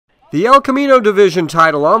The El Camino division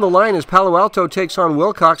title on the line as Palo Alto takes on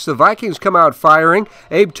Wilcox. The Vikings come out firing.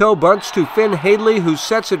 Abe Toe bunts to Finn Hadley, who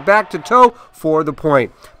sets it back to Toe for the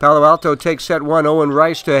point. Palo Alto takes set one. Owen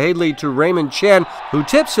Rice to Hadley to Raymon Chen, who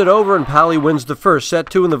tips it over, and PALY wins the first. Set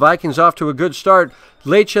two, and the Vikings off to a good start.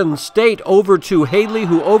 LACHLEN STAYTE over to Hadley,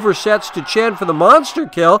 who oversets to Chen for the monster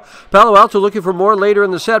kill. Palo Alto looking for more later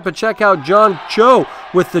in the set, but check out CHOE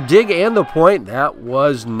with the dig and the point. That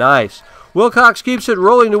was nice. Wilcox keeps it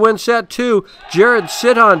rolling to win set two.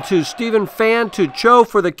 SITTON to PHAN to CHOE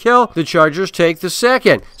for the kill. The Chargers take the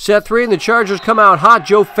second. Set three, and the Chargers come out hot.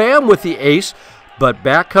 PHAM with the ace. But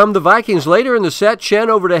back come the Vikings later in the set. Chen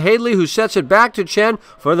over to Hadley, who sets it back to Chen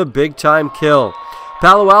for the big-time kill.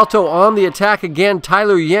 Palo Alto on the attack again.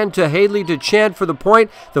 Tyler Yen to Hadley to Chen for the point.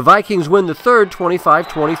 The Vikings win the third,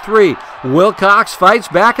 25-23. Wilcox fights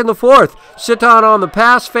back in the fourth. SITTON on the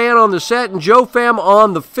pass, PHAN on the set, and PHAM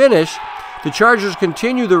on the finish. The Chargers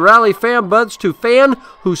continue the rally. PHAM bunts to PHAN,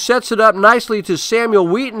 who sets it up nicely to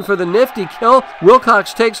Wheaton for the nifty kill.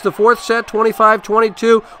 Wilcox takes the fourth set,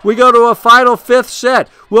 25-22. We go to a final fifth set.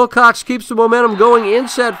 Wilcox keeps the momentum going in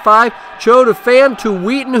set five. CHOE to PHAN to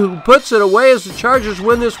Wheaton, who puts it away as the Chargers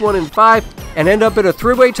win this one in five and end up in a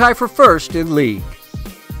three-way tie for first in league.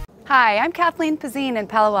 Hi, I'm Kathleen Pazine in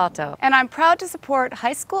Palo Alto, and I'm proud to support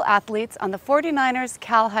high school athletes on the 49ers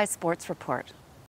Cal High Sports Report.